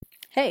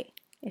Hey,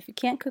 if you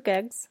can't cook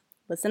eggs,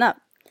 listen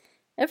up.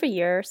 Every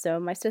year or so,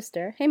 my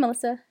sister, hey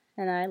Melissa,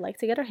 and I like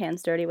to get our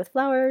hands dirty with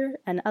flour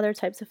and other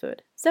types of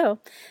food. So,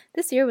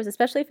 this year was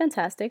especially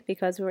fantastic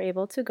because we were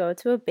able to go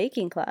to a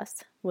baking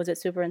class. Was it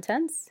super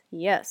intense?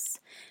 Yes.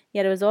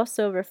 Yet it was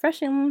also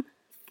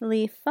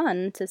refreshingly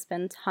fun to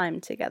spend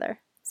time together.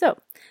 So,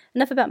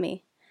 enough about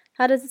me.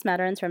 How does this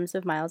matter in terms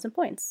of miles and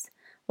points?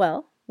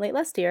 Well, late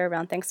last year,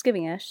 around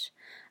Thanksgiving-ish,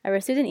 I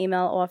received an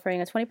email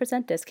offering a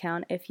 20%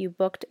 discount if you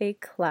booked a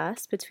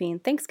class between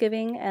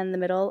Thanksgiving and the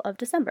middle of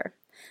December.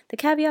 The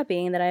caveat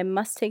being that I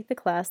must take the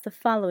class the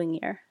following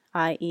year,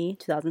 i.e.,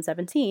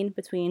 2017,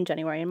 between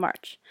January and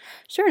March.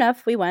 Sure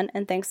enough, we went,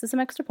 and thanks to some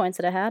extra points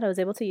that I had, I was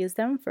able to use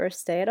them for a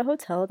stay at a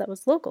hotel that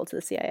was local to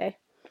the CIA.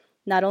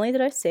 Not only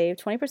did I save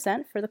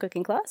 20% for the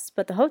cooking class,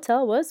 but the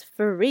hotel was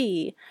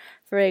free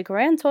for a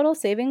grand total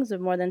savings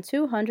of more than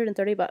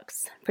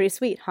 $230. Pretty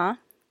sweet, huh?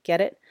 Get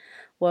it?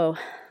 Whoa,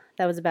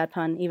 that was a bad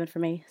pun, even for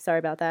me. Sorry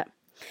about that.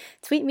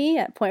 Tweet me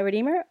at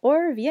PointRedeemer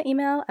or via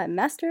email at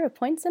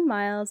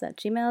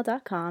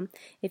masterofpointsandmiles@gmail.com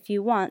if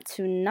you want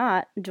to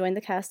not join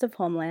the cast of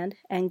Homeland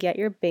and get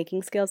your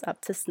baking skills up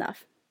to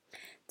snuff.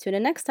 Tune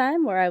in next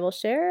time where I will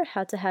share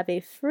how to have a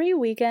free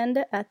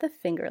weekend at the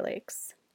Finger Lakes.